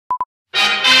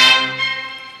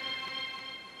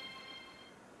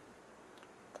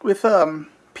with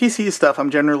PC stuff, I'm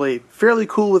generally fairly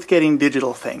cool with getting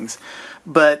digital things,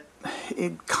 but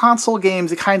in console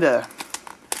games, you kind of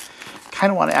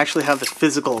want to actually have the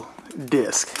physical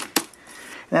disc.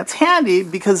 And that's handy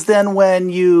because then when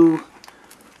you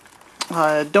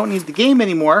don't need the game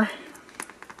anymore,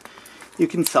 you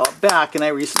can sell it back. And I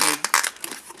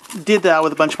recently did that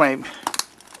with a bunch of my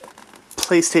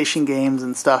PlayStation games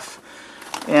and stuff.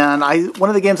 And one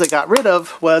of the games I got rid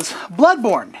of was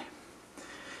Bloodborne.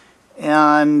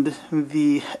 And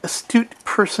the astute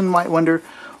person might wonder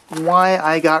why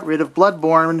I got rid of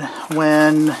Bloodborne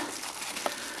when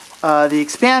the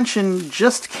expansion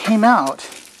just came out.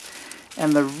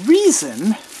 And the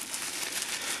reason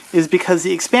is because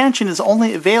the expansion is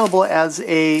only available as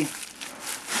a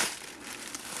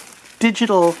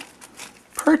digital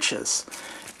purchase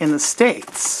in the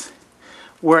States.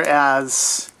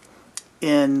 Whereas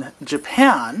in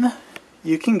Japan,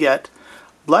 you can get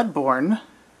Bloodborne,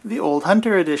 the Old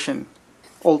Hunter edition.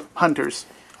 Old Hunters,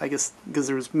 I guess, because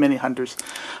there was many Hunters.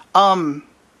 And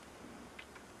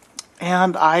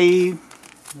I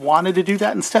wanted to do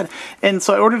that instead. And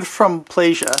so I ordered from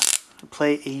PlayAsia,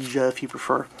 PlayAsia if you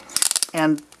prefer.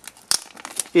 And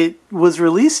it was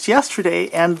released yesterday,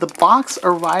 and the box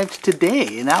arrived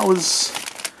today. And that was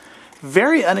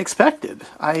very unexpected.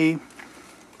 I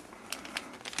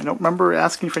don't remember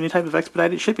asking for any type of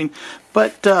expedited shipping.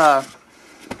 But,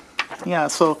 yeah,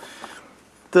 so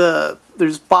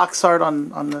there's box art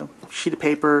on the sheet of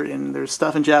paper, and there's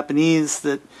stuff in Japanese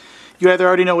that you either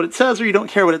already know what it says or you don't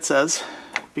care what it says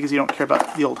because you don't care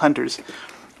about the Old Hunters.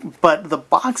 But the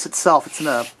box itself, it's in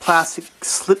a plastic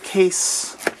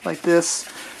slipcase like this.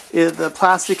 The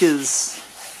plastic is,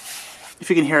 if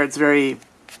you can hear it, it's very,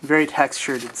 very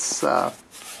textured. It's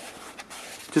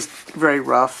just very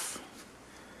rough.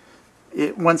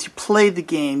 Once you play the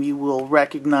game, you will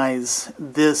recognize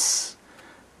this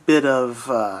bit of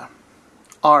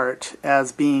art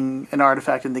as being an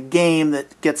artifact in the game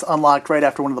that gets unlocked right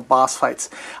after one of the boss fights.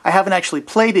 I haven't actually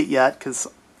played it yet because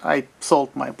I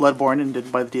sold my Bloodborne and didn't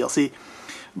buy the DLC,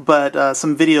 but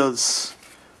some videos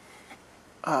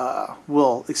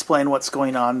will explain what's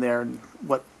going on there and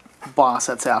what boss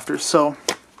that's after. So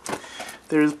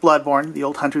there's Bloodborne, the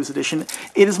Old Hunters edition.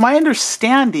 It is my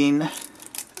understanding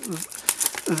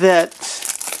that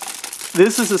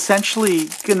this is essentially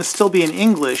going to still be in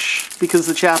English because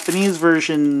the Japanese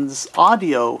version's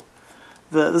audio,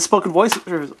 the spoken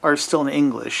voices are still in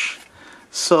English.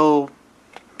 So,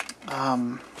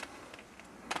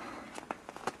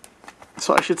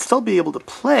 so I should still be able to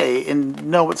play and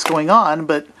know what's going on,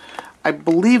 but I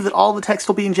believe that all the text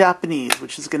will be in Japanese,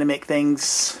 which is going to make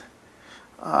things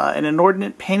an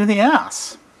inordinate pain in the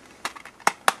ass.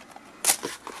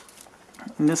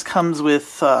 And this comes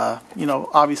with, you know,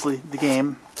 obviously the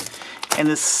game, and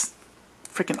this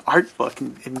freaking art book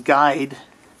and guide.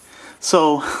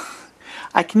 So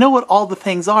I can know what all the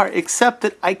things are, except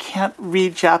that I can't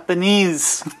read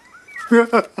Japanese.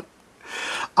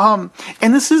 And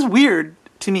this is weird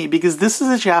to me, because this is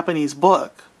a Japanese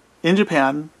book in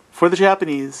Japan for the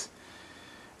Japanese,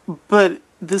 but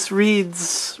this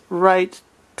reads right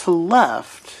to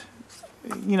left.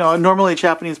 You know, normally a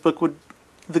Japanese book would,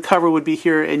 the cover would be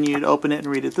here and you'd open it and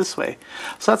read it this way.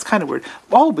 So that's kind of weird.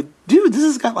 Oh, but dude, this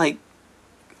has got like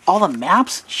all the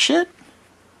maps and shit.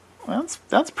 Well,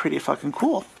 that's pretty fucking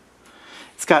cool.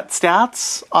 It's got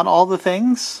stats on all the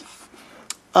things.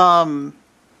 I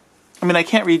mean, I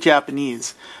can't read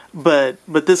Japanese, but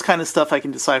this kind of stuff I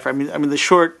can decipher. I mean the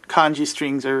short kanji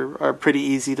strings are pretty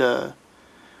easy to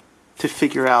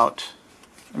figure out.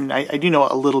 I mean, I do know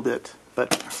a little bit,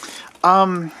 but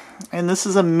and this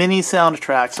is a mini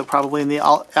soundtrack, so probably in the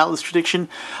Atlas tradition.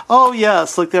 Oh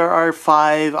yes, look, there are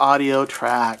 5 audio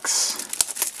tracks.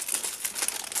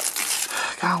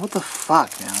 God, what the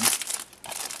fuck, man?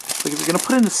 Like, if you're gonna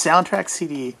put in the soundtrack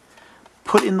CD,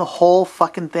 put in the whole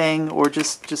fucking thing, or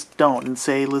just don't, and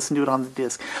say listen to it on the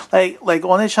disc. Like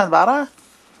One Chanbara,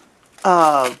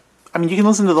 I mean, you can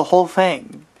listen to the whole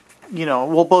thing, you know,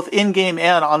 well, both in game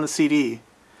and on the CD.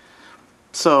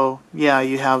 So yeah,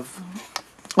 you have.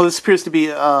 Well, this appears to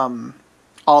be all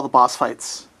the boss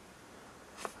fights.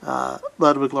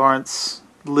 Ludwig Lawrence,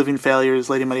 Living Failures,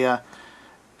 Lady Maria,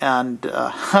 and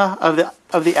of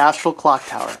the Astral Clock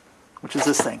Tower, which is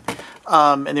this thing,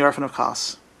 and the Orphan of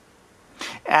Kos.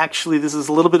 Actually, this is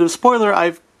a little bit of a spoiler.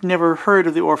 I've never heard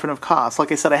of the Orphan of Kos.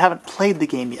 Like I said, I haven't played the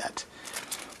game yet,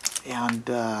 and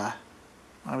I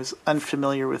was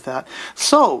unfamiliar with that.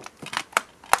 So,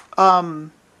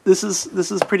 this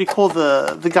is pretty cool.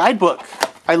 The guidebook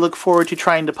I look forward to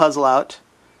trying to puzzle out.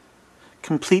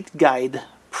 Complete Guide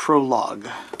Prologue.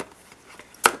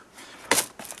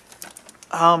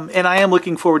 And I am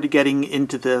looking forward to getting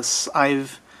into this.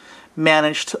 I've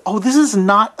managed to... Oh, this is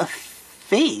not a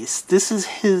face. This is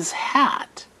his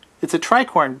hat. It's a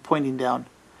tricorn pointing down.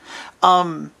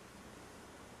 I'm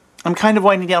kind of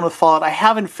winding down with Fallout. I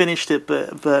haven't finished it,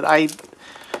 but I...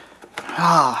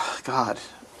 Ah, God.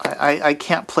 I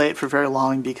can't play it for very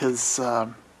long because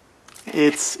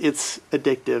it's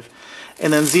addictive.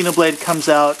 And then Xenoblade comes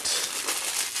out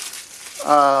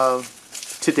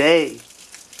today.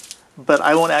 But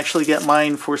I won't actually get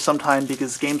mine for some time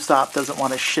because GameStop doesn't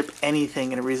want to ship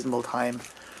anything in a reasonable time.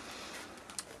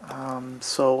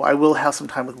 So I will have some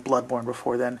time with Bloodborne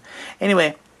before then.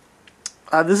 Anyway,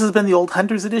 this has been the Old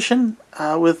Hunters edition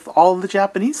with all of the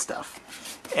Japanese stuff.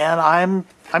 And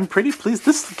I'm pretty pleased.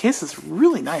 This case is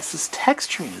really nice. This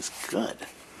texturing is good.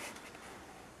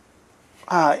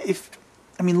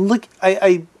 Look,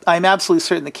 I'm absolutely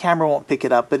certain the camera won't pick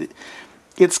it up, but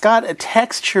it's got a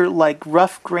texture like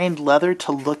rough-grained leather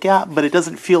to look at, but it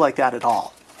doesn't feel like that at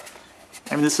all.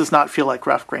 I mean, this does not feel like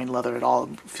rough-grained leather at all.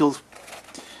 It feels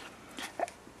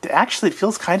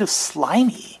kind of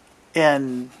slimy.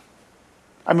 And,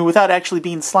 I mean, without actually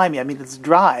being slimy. I mean, it's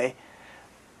dry,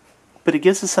 but it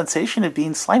gives the sensation of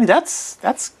being slimy. That's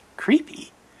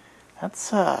creepy.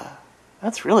 That's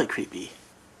really creepy.